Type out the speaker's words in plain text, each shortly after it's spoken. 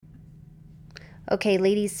Okay,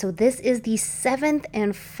 ladies, so this is the 7th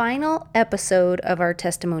and final episode of our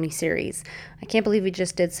testimony series. I can't believe we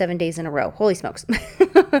just did 7 days in a row. Holy smokes.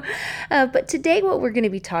 But today what we're going to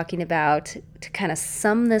be talking about, to kind of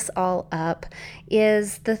sum this all up,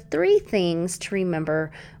 is the 3 things to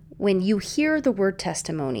remember when you hear the word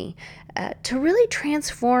testimony, to really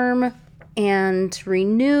transform and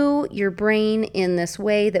renew your brain in this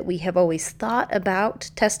way that we have always thought about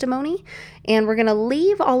testimony. And we're going to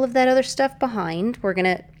leave all of that other stuff behind. We're going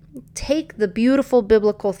to take the beautiful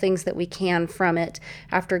biblical things that we can from it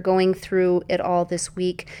after going through it all this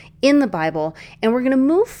week in the Bible. And we're going to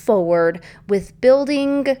move forward with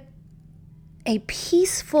building a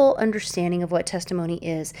peaceful understanding of what testimony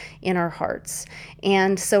is in our hearts.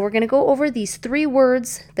 And so we're going to go over these 3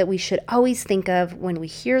 words that we should always think of when we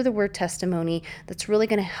hear the word testimony. That's really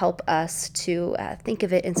going to help us to think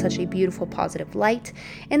of it in such a beautiful, positive light.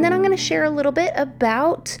 And then I'm going to share a little bit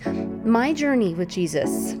about my journey with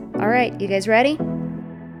Jesus. All right, you guys ready?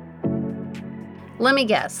 Let me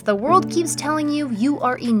guess, the world keeps telling you you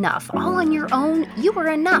are enough. All on your own, you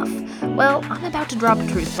are enough. Well, I'm about to drop a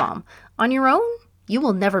truth bomb. On your own, you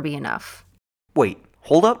will never be enough. Wait,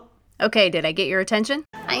 hold up. Okay, did I get your attention?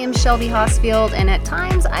 I am Shelby Hosfield, and at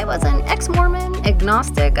times I was an ex-Mormon,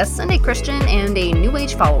 agnostic, a Sunday Christian, and a New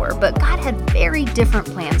Age follower, but God had very different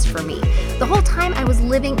plans for me. The whole time I was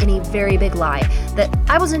living in a very big lie, that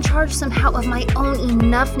I was in charge somehow of my own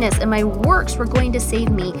enoughness, and my works were going to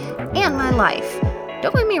save me and my life.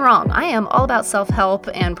 Don't get me wrong, I am all about self-help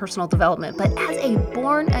and personal development, but as a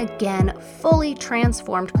born-again, fully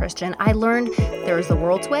transformed Christian, I learned there is the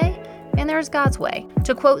world's way and there is God's way.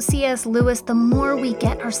 To quote C.S. Lewis, the more we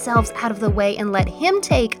get ourselves out of the way and let Him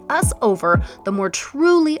take us over, the more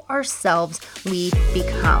truly ourselves we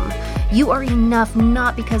become. You are enough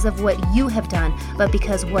not because of what you have done, but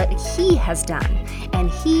because what He has done, and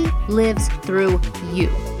He lives through you.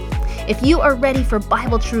 If you are ready for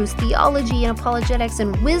Bible truths, theology, and apologetics,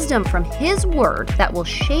 and wisdom from His Word that will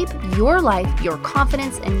shape your life, your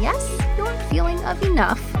confidence, and yes, your feeling of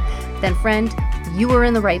enough, then friend, you are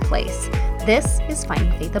in the right place. This is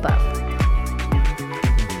Finding Faith Above.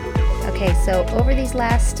 Okay, so over these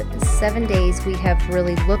last 7 days, we have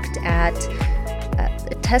really looked at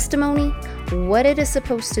testimony, what it is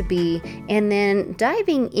supposed to be, and then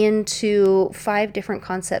diving into 5 different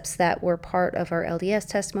concepts that were part of our LDS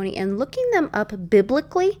testimony and looking them up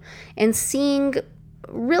biblically and seeing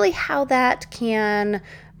really how that can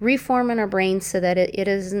reform in our brains so that it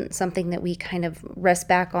isn't something that we kind of rest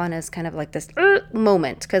back on as kind of like this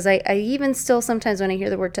moment. Because I even still sometimes when I hear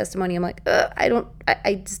the word testimony, I'm like,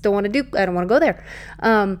 I just don't want to I don't want to go there.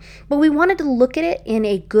 But we wanted to look at it in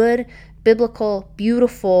a good, biblical,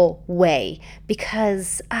 beautiful way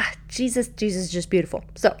because Jesus is just beautiful.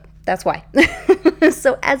 So that's why.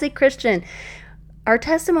 So as a Christian, our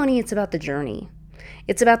testimony, it's about the journey.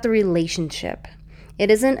 It's about the relationship. It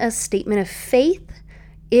isn't a statement of faith.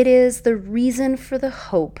 It is the reason for the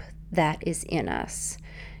hope that is in us.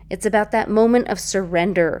 It's about that moment of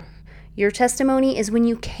surrender. Your testimony is when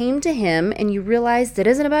you came to Him and you realized it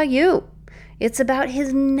isn't about you. It's about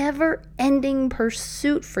His never-ending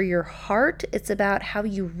pursuit for your heart. It's about how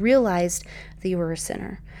you realized that you were a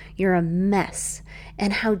sinner. You're a mess.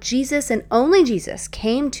 And how Jesus and only Jesus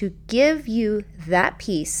came to give you that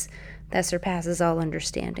peace that surpasses all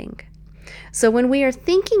understanding. So when we are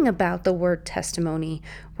thinking about the word testimony,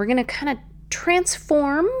 we're going to kind of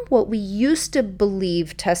transform what we used to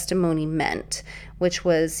believe testimony meant, which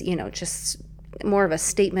was, just more of a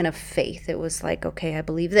statement of faith. It was like, okay, I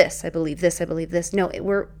believe this, I believe this, I believe this. No,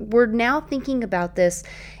 we're now thinking about this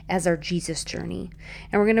as our Jesus journey.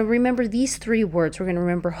 And we're going to remember these 3 words. We're going to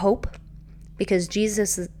remember hope, because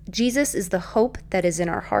Jesus is the hope that is in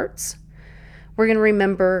our hearts. We're going to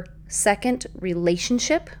remember, second,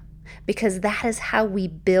 relationship, because that is how we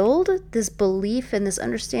build this belief and this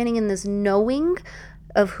understanding and this knowing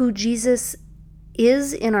of who Jesus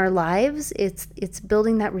is in our lives. It's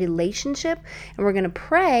building that relationship. And we're going to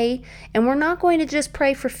pray, and we're not going to just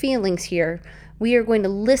pray for feelings here. We are going to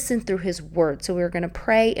listen through His Word. So we're going to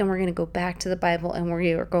pray, and we're going to go back to the Bible, and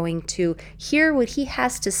we are going to hear what He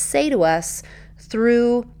has to say to us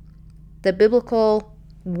through the biblical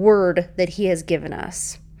Word that He has given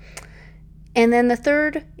us. And then the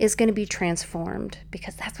third is going to be transformed,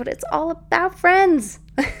 because that's what it's all about, friends.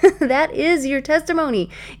 That is your testimony.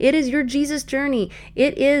 It is your Jesus journey.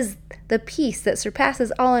 It is the peace that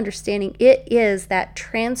surpasses all understanding. It is that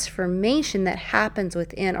transformation that happens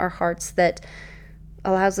within our hearts that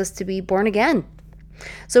allows us to be born again.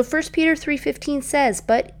 So 1 Peter 3:15 says,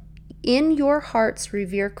 "But In your hearts,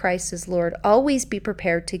 revere Christ as Lord. Always be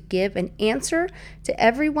prepared to give an answer to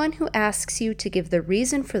everyone who asks you to give the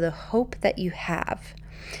reason for the hope that you have.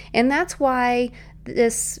 And that's why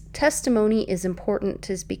this testimony is important,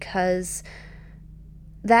 is because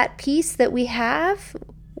that peace that we have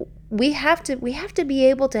to be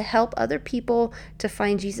able to help other people to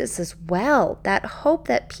find Jesus as well. That hope,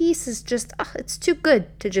 that peace is just, it's too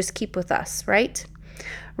good to just keep with us, right?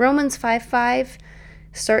 Romans 5:5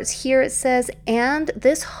 starts here. It says, "And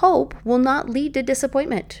this hope will not lead to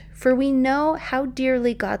disappointment, for we know how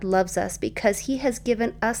dearly God loves us because he has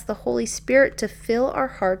given us the Holy Spirit to fill our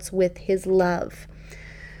hearts with his love."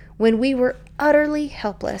 When we were utterly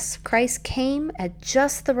helpless, Christ came at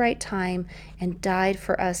just the right time and died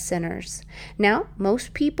for us sinners. Now,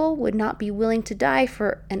 most people would not be willing to die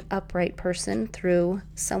for an upright person, though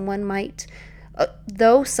someone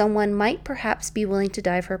might perhaps be willing to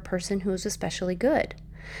die for a person who is especially good.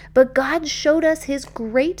 But God showed us his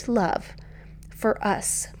great love for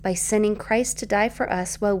us by sending Christ to die for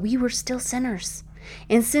us while we were still sinners.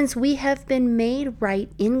 And since we have been made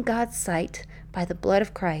right in God's sight by the blood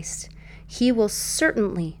of Christ, he will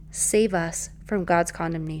certainly save us from God's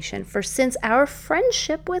condemnation. For since our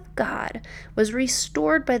friendship with God was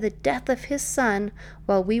restored by the death of his Son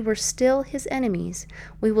while we were still his enemies,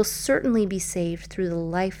 we will certainly be saved through the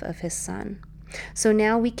life of his Son. So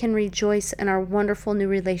now we can rejoice in our wonderful new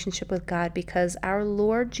relationship with God because our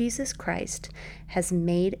Lord Jesus Christ has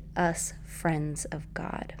made us friends of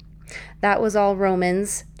God. That was all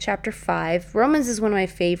Romans chapter 5. Romans is one of my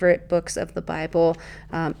favorite books of the Bible.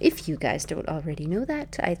 If you guys don't already know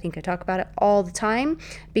that, I think I talk about it all the time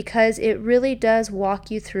because it really does walk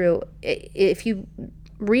you through. If you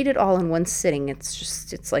read it all in one sitting,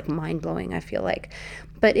 it's like mind-blowing, I feel like.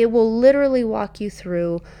 But it will literally walk you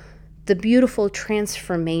through the beautiful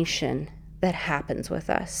transformation that happens with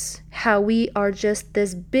us. How we are just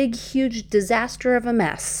this big, huge disaster of a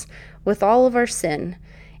mess with all of our sin.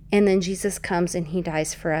 And then Jesus comes and he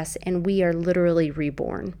dies for us, and we are literally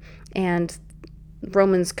reborn. And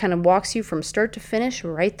Romans kind of walks you from start to finish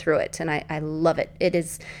right through it, and I love it. It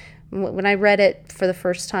is, when I read it for the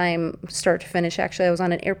first time, start to finish, actually, I was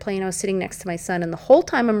on an airplane, I was sitting next to my son, and the whole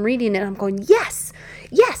time I'm reading it, I'm going, yes,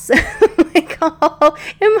 yes. Like, oh,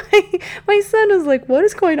 and my son was like, what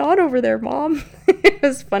is going on over there, Mom? It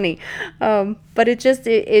was funny. But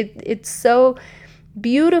it's so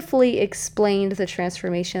beautifully explained the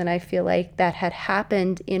transformation I feel like that had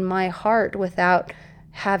happened in my heart without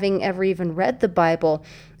having ever even read the Bible.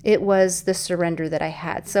 It was the surrender that I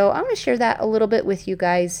had. So I'm going to share that a little bit with you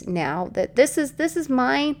guys now, that this is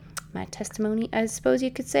my testimony, I suppose you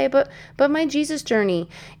could say, but my Jesus journey.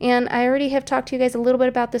 And I already have talked to you guys a little bit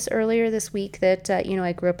about this earlier this week, that,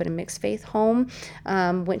 I grew up in a mixed faith home,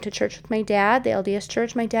 went to church with my dad, the LDS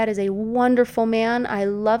church. My dad is a wonderful man. I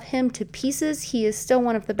love him to pieces. He is still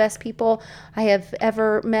one of the best people I have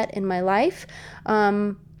ever met in my life.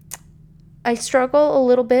 I struggle a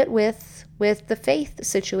little bit with the faith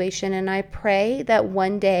situation, and I pray that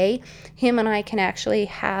one day him and I can actually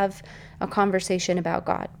have a conversation about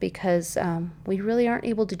God, because we really aren't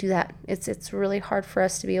able to do that. It's really hard for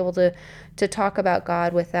us to be able to talk about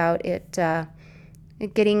God without it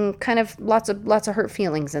getting kind of lots of hurt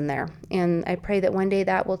feelings in there. And I pray that one day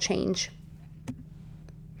that will change.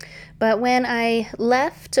 But when I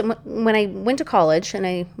went to college and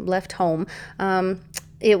I left home,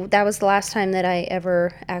 that was the last time that I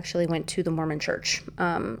ever actually went to the Mormon church.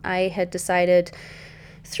 I had decided,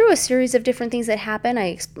 through a series of different things that happened,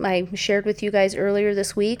 I shared with you guys earlier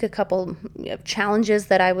this week a couple of challenges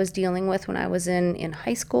that I was dealing with when I was in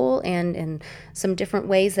high school, and in some different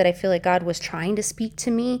ways that I feel like God was trying to speak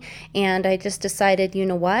to me. And I just decided, you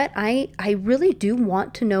know what, I really do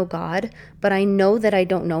want to know God, but I know that I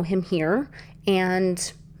don't know him here,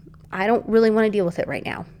 and I don't really want to deal with it right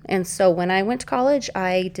now. And so when I went to college,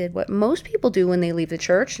 I did what most people do when they leave the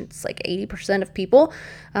church. It's like 80% of people.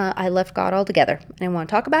 I left God altogether. I didn't want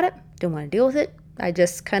to talk about it. Didn't want to deal with it. I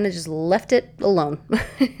just kind of just left it alone.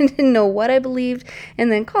 Didn't know what I believed. And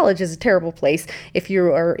then college is a terrible place if you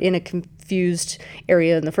are in a confused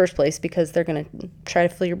area in the first place, because they're going to try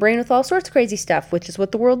to fill your brain with all sorts of crazy stuff, which is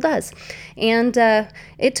what the world does. And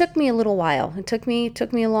it took me a little while. It took me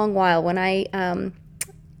a long while. When I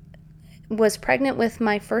was pregnant with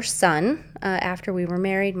my first son, after we were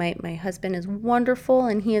married. My husband is wonderful,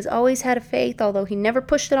 and he has always had a faith, although he never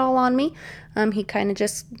pushed it all on me. He kind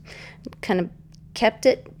of kept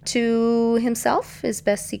it to himself as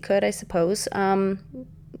best he could, I suppose,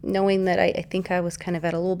 knowing that I think I was kind of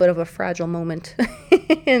at a little bit of a fragile moment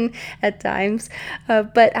at times.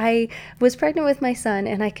 But I was pregnant with my son,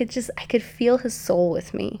 and I could feel his soul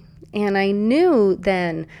with me. And I knew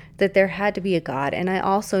then that there had to be a God. And I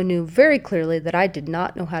also knew very clearly that I did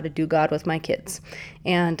not know how to do God with my kids.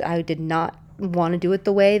 And I did not want to do it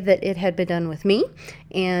the way that it had been done with me.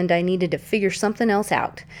 And I needed to figure something else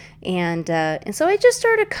out. And so I just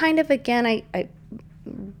started kind of, again, I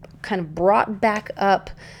kind of brought back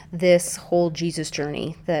up this whole Jesus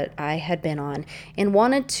journey that I had been on and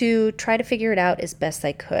wanted to try to figure it out as best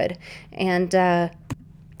I could. And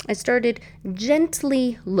I started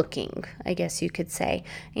gently looking, I guess you could say.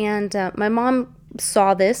 And my mom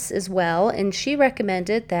saw this as well, and she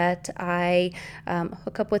recommended that I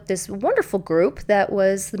hook up with this wonderful group that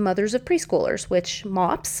was the Mothers of Preschoolers, which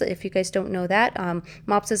MOPS, if you guys don't know that,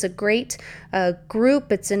 MOPS is a great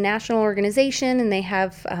group. It's a national organization, and they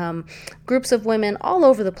have groups of women all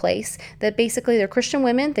over the place that basically they're Christian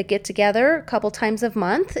women that get together a couple times a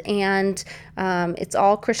month, and it's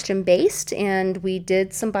all Christian based, and we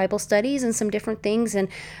did some Bible studies and some different things, and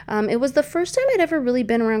it was the first time I'd ever really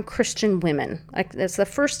been around Christian women. That's the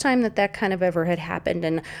first time that kind of ever had happened,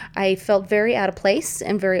 and I felt very out of place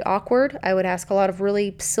and very awkward. I would ask a lot of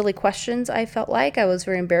really silly questions. I felt like I was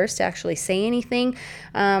very embarrassed to actually say anything.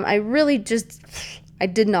 I really I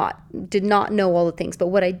did not know all the things, but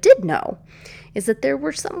what I did know is that there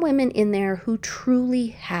were some women in there who truly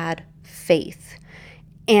had faith.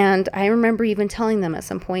 And I remember even telling them at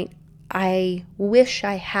some point, I wish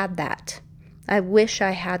I had that. I wish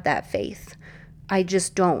I had that faith. I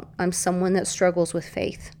just don't. I'm someone that struggles with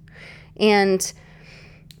faith. And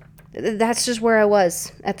that's just where I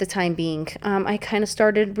was at the time being. I kind of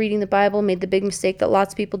started reading the Bible, made the big mistake that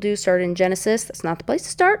lots of people do, started in Genesis. That's not the place to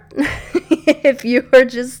start. If you are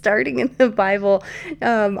just starting in the Bible,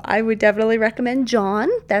 I would definitely recommend John.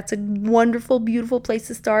 That's a wonderful, beautiful place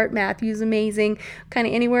to start. Matthew's amazing. Kind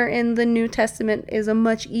of anywhere in the New Testament is a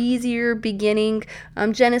much easier beginning.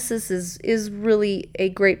 Genesis is really a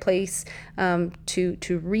great place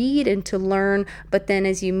to read and to learn. But then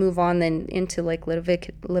as you move on then into like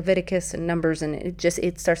Leviticus and Numbers, and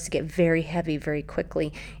it starts to get very heavy very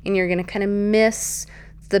quickly, and you're going to kind of miss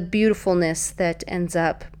the beautifulness that ends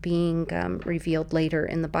up being revealed later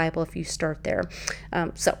in the Bible if you start there.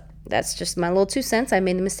 So that's just my little 2 cents. I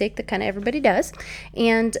made the mistake that kind of everybody does.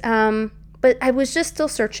 And but I was just still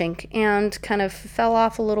searching and kind of fell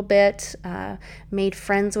off a little bit, made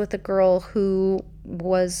friends with a girl who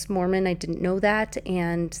was Mormon. I didn't know that,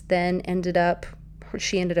 and then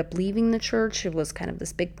she ended up leaving the church. It was kind of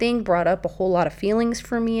this big thing, brought up a whole lot of feelings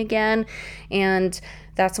for me again. And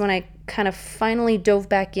that's when I kind of finally dove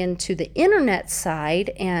back into the internet side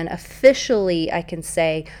and officially, I can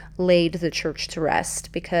say, laid the church to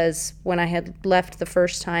rest, because when I had left the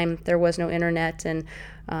first time, there was no internet, and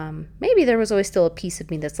maybe there was always still a piece of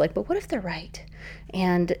me that's like, but what if they're right?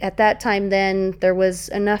 And at that time then, there was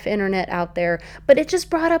enough internet out there, but it just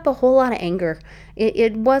brought up a whole lot of anger.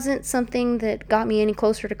 It wasn't something that got me any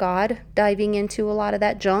closer to God, diving into a lot of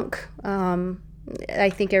that junk. I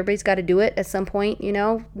think everybody's got to do it at some point,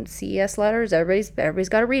 CES letters, everybody's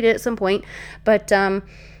got to read it at some point, but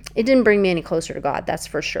it didn't bring me any closer to God, that's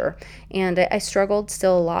for sure. And I struggled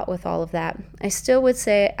still a lot with all of that. I still would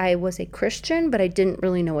say I was a Christian, but I didn't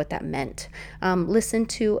really know what that meant. Listened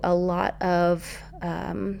to a lot of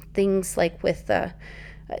things like with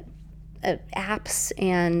apps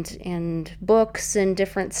and books and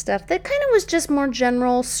different stuff that kind of was just more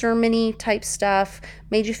general sermon-y type stuff,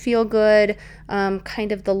 made you feel good,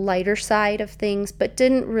 kind of the lighter side of things, but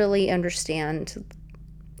didn't really understand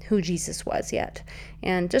who Jesus was yet,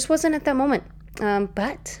 and just wasn't at that moment.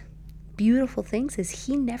 But beautiful things is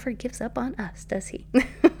he never gives up on us, does he?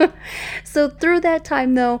 So through that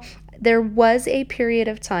time, though, there was a period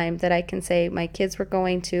of time that I can say my kids were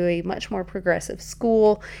going to a much more progressive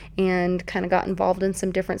school and kind of got involved in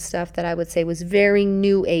some different stuff that I would say was very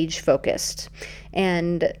new age focused,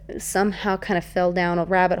 and somehow kind of fell down a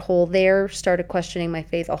rabbit hole there, started questioning my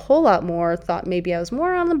faith a whole lot more, thought maybe I was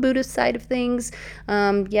more on the Buddhist side of things.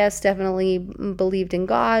 Yes, definitely believed in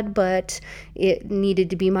God, but it needed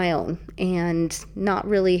to be my own and not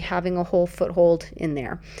really having a whole foothold in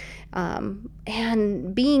there.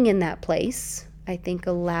 And being in that place, I think,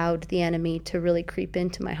 allowed the enemy to really creep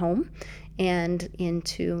into my home and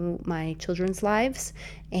into my children's lives,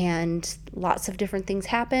 and lots of different things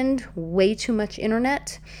happened, way too much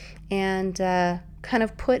internet, and kind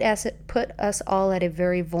of put us all at a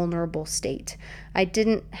very vulnerable state. I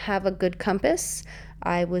didn't have a good compass.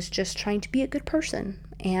 I was just trying to be a good person,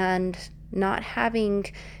 and not having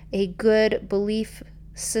a good belief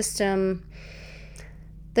system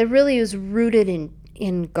that really is rooted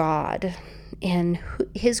in God and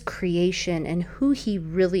his creation and who he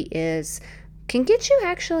really is, can get you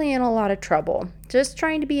actually in a lot of trouble. Just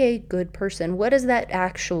trying to be a good person. What does that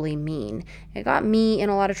actually mean? It got me in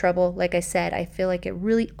a lot of trouble. Like I said, I feel like it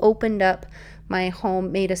really opened up my home,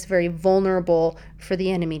 made us very vulnerable for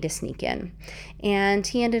the enemy to sneak in. And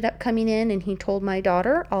he ended up coming in and he told my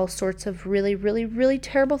daughter all sorts of really, really, really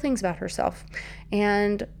terrible things about herself.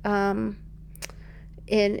 And oh,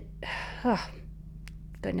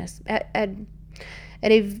 goodness, at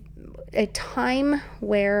a time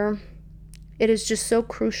where it is just so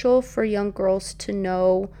crucial for young girls to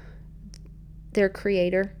know their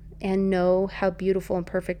creator and know how beautiful and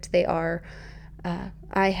perfect they are,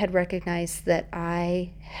 I had recognized that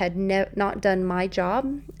I had not done my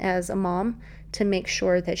job as a mom to make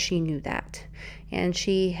sure that she knew that. And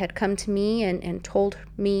she had come to me and told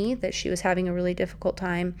me that she was having a really difficult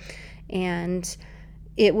time. And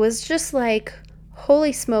it was just like,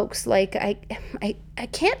 holy smokes, like I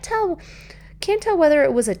can't tell whether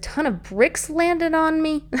it was a ton of bricks landed on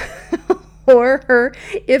me or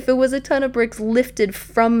if it was a ton of bricks lifted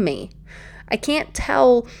from me. I can't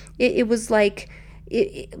tell. It was like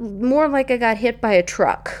more like I got hit by a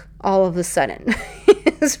truck all of a sudden.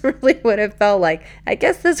 It's really what it felt like. I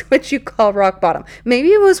guess that's what you call rock bottom. Maybe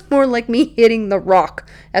it was more like me hitting the rock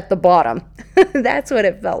at the bottom. That's what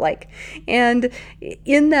it felt like. And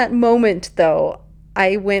in that moment, though,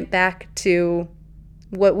 I went back to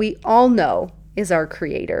what we all know is our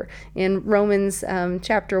Creator. In Romans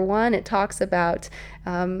chapter 1, it talks about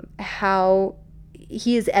how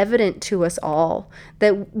He is evident to us all,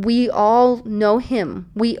 that we all know Him.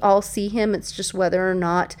 We all see Him. It's just whether or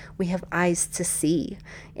not we have eyes to see.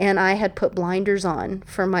 And I had put blinders on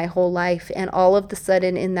for my whole life. And all of a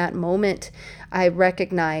sudden in that moment, I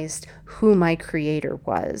recognized who my Creator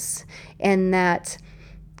was and that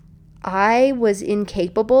I was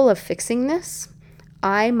incapable of fixing this.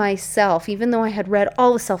 I myself, even though I had read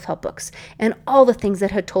all the self-help books and all the things that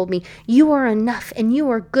had told me, you are enough and you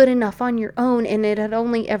are good enough on your own, and it had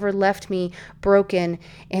only ever left me broken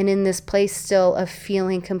and in this place still of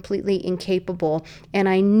feeling completely incapable. And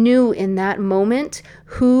I knew in that moment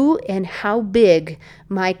who and how big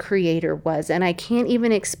my Creator was. And I can't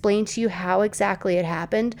even explain to you how exactly it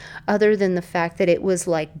happened other than the fact that it was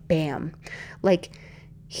like bam. Like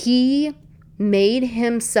He made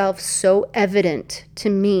Himself so evident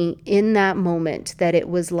to me in that moment that it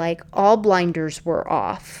was like all blinders were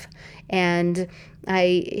off. And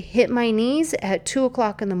I hit my knees at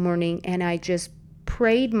 2:00 in the morning and I just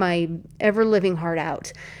prayed my ever living heart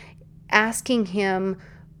out, asking Him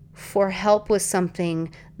for help with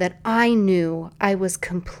something that I knew I was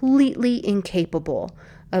completely incapable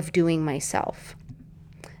of doing myself.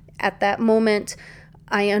 At that moment,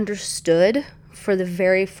 I understood for the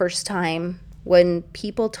very first time when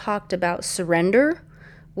people talked about surrender,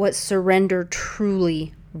 what surrender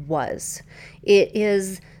truly was. It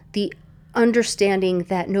is the understanding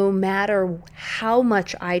that no matter how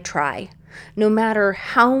much I try, no matter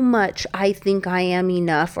how much I think I am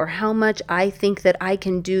enough, or how much I think that I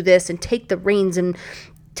can do this and take the reins and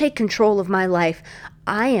take control of my life,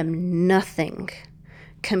 I am nothing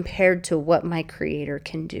compared to what my Creator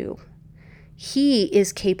can do. He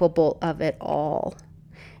is capable of it all.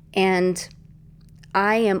 And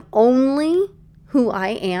I am only who I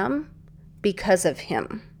am because of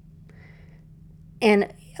Him.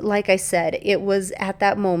 And like I said, it was at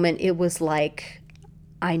that moment, it was like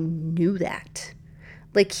I knew that.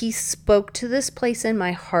 Like He spoke to this place in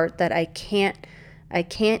my heart that I can't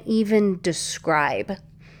even describe.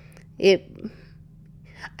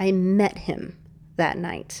 I met Him that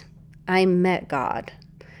night. I met God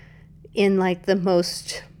in like the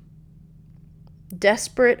most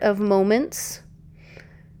desperate of moments.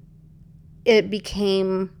 It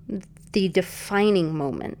became the defining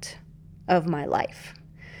moment of my life.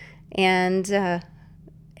 And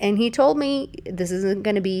He told me, this isn't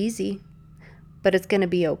going to be easy, but it's going to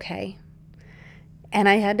be okay. And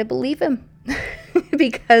I had to believe Him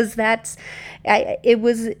because it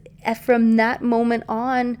was from that moment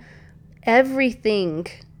on, everything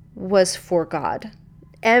was for God.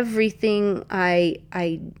 Everything I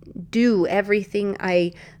do, everything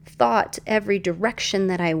I thought, every direction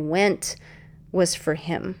that I went was for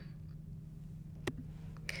Him.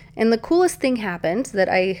 And the coolest thing happened that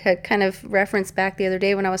I had kind of referenced back the other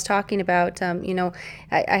day when I was talking about,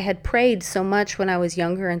 I had prayed so much when I was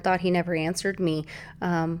younger and thought He never answered me.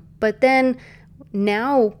 But then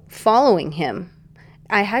now following Him,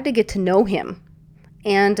 I had to get to know Him.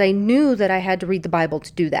 And I knew that I had to read the Bible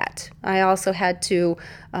to do that. I also had to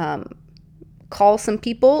call some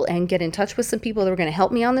people and get in touch with some people that were going to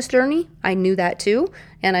help me on this journey. I knew that too.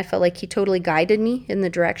 And I felt like he totally guided me in the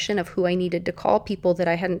direction of who I needed to call, people that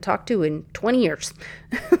I hadn't talked to in 20 years.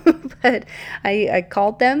 But I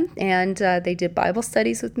called them, and they did Bible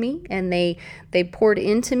studies with me, and they poured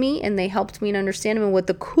into me, and they helped me in understanding. And what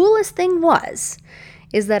the coolest thing was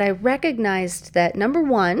is that I recognized that, number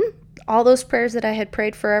one, all those prayers that I had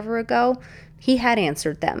prayed forever ago, he had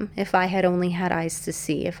answered them if I had only had eyes to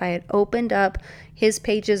see. If I had opened up his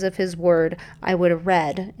pages of his word, I would have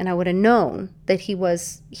read, and I would have known that he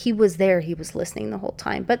was there, he was listening the whole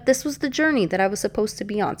time. But this was the journey that I was supposed to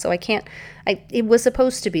be on. So it was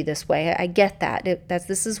supposed to be this way. I get that.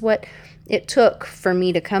 This is what it took for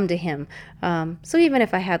me to come to him. So even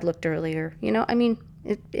if I had looked earlier,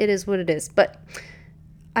 it is what it is. But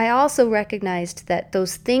I also recognized that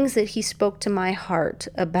those things that he spoke to my heart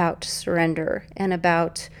about surrender and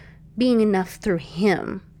about being enough through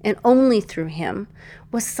him and only through him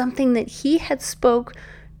was something that he had spoke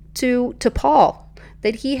to Paul,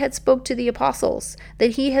 that he had spoke to the apostles,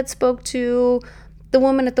 that he had spoke to the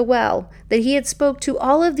woman at the well, that he had spoke to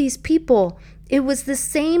all of these people. It was the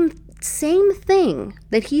same thing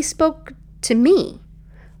that he spoke to me.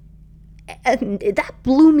 And that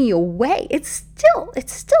blew me away. It still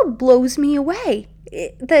blows me away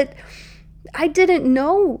that I didn't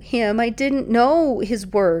know him. I didn't know his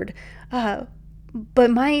word.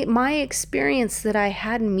 But my experience that I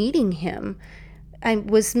had meeting him, I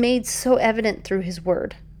was made so evident through his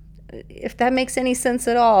word. If that makes any sense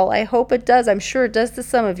at all, I hope it does. I'm sure it does to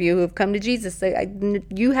some of you who have come to Jesus.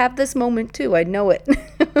 You have this moment too. I know it.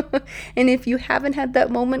 And if you haven't had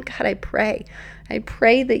that moment, God, I pray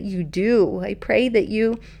that you do. I pray that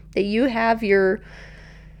you have your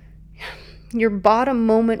bottom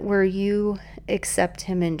moment where you accept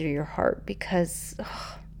him into your heart, because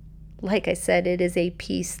like I said, it is a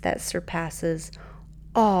peace that surpasses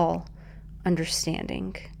all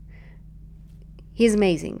understanding. He's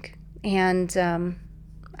amazing. And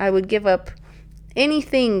I would give up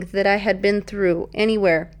anything that I had been through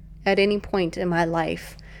anywhere at any point in my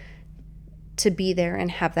life to be there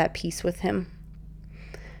and have that peace with him.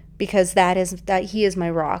 Because that he is my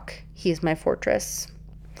rock. He is my fortress.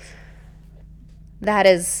 That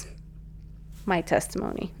is my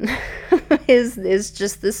testimony. is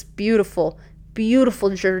just this beautiful,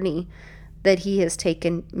 beautiful journey that he has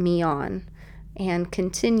taken me on and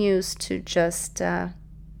continues to just,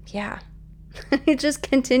 it just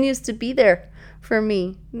continues to be there for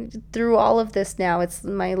me through all of this now. It's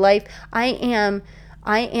my life. I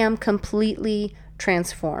am completely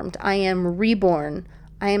transformed. I am reborn.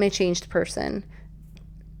 I am a changed person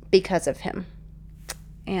because of him.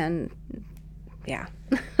 And yeah,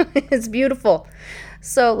 it's beautiful.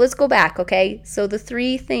 So let's go back, okay? So the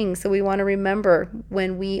three things that we want to remember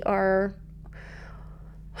when we're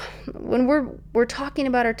talking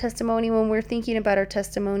about our testimony, when we're thinking about our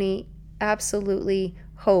testimony, absolutely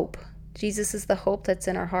hope. Jesus is the hope that's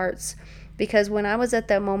in our hearts. Because when I was at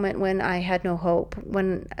that moment when I had no hope,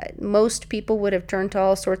 when most people would have turned to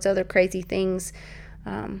all sorts of other crazy things,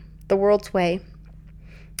 the world's way,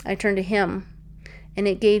 I turned to him, and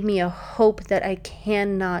it gave me a hope that I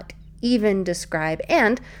cannot even describe.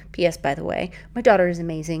 And P.S. by the way, my daughter is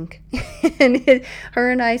amazing. And her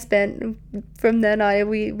and I spent, from then on,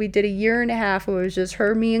 we did 1.5 years. It was just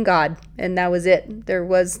her, me, and God. And that was it. There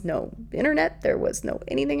was no internet. There was no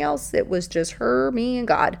anything else. It was just her, me, and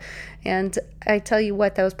God. And I tell you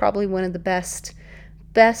what, that was probably one of the best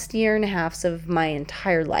 1.5 years of my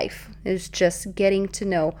entire life. Is just getting to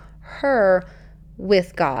know her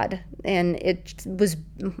with God. And it was,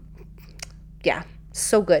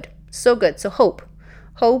 so good. So good. So hope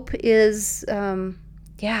is,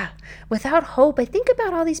 without hope, I think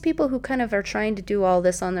about all these people who kind of are trying to do all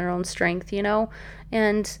this on their own strength,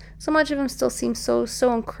 and so much of them still seem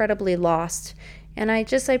so incredibly lost. And I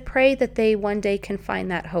pray that they one day can find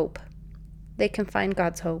that hope. They can find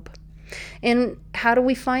God's hope. And how do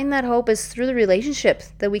we find that hope is through the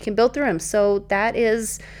relationships that we can build through him. So that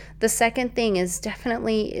is the second thing, is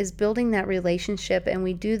building that relationship. And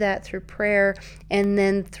we do that through prayer and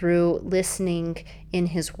then through listening in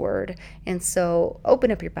his word. And so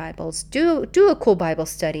open up your Bibles, do a cool Bible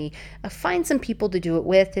study, find some people to do it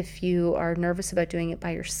with if you are nervous about doing it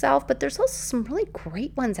by yourself. But there's also some really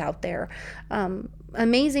great ones out there.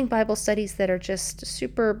 Amazing Bible studies that are just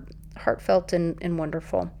super heartfelt and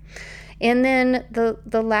wonderful. And then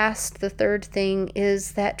the third thing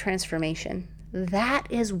is that transformation. That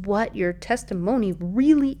is what your testimony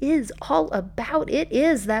really is all about. It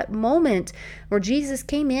is that moment where Jesus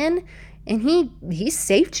came in and he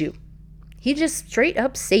saved you. He just straight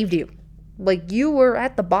up saved you. Like you were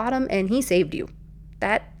at the bottom and he saved you.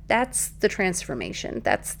 That's the transformation.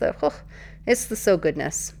 It's the so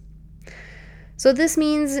goodness. So this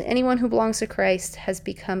means anyone who belongs to Christ has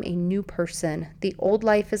become a new person. The old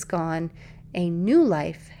life is gone. A new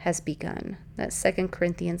life has begun. That's 2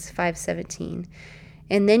 Corinthians 5:17.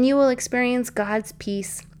 And then you will experience God's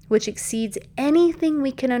peace, which exceeds anything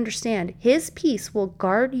we can understand. His peace will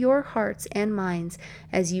guard your hearts and minds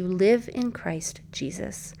as you live in Christ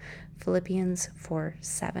Jesus. Philippians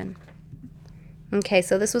 4:7. Okay,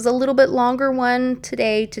 so this was a little bit longer one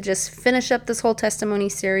today to just finish up this whole testimony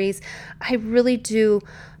series. I really do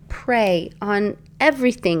pray on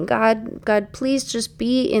everything. God, please just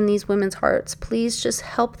be in these women's hearts. Please just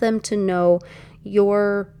help them to know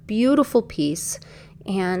your beautiful peace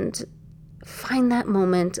and find that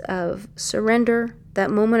moment of surrender,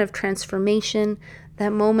 that moment of transformation,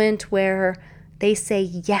 that moment where they say,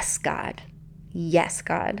 yes, God. Yes,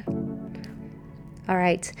 God. All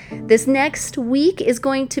right, this next week is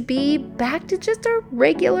going to be back to just a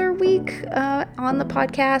regular week on the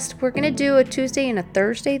podcast. We're going to do a Tuesday and a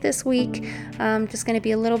Thursday this week. Just going to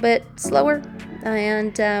be a little bit slower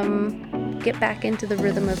and get back into the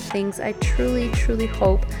rhythm of things. I truly, truly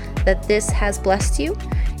hope that this has blessed you,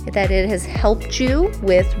 that it has helped you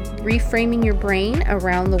with reframing your brain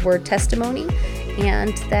around the word testimony,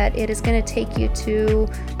 and that it is going to take you to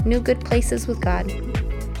new good places with God.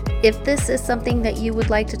 If this is something that you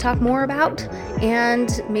would like to talk more about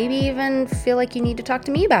and maybe even feel like you need to talk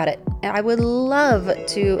to me about it, I would love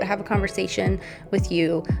to have a conversation with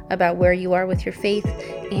you about where you are with your faith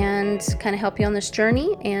and kind of help you on this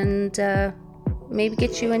journey and maybe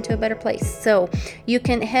get you into a better place. So you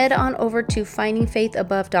can head on over to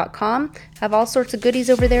findingfaithabove.com. I have all sorts of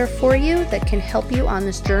goodies over there for you that can help you on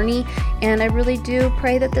this journey. And I really do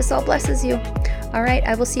pray that this all blesses you. All right,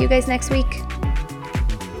 I will see you guys next week.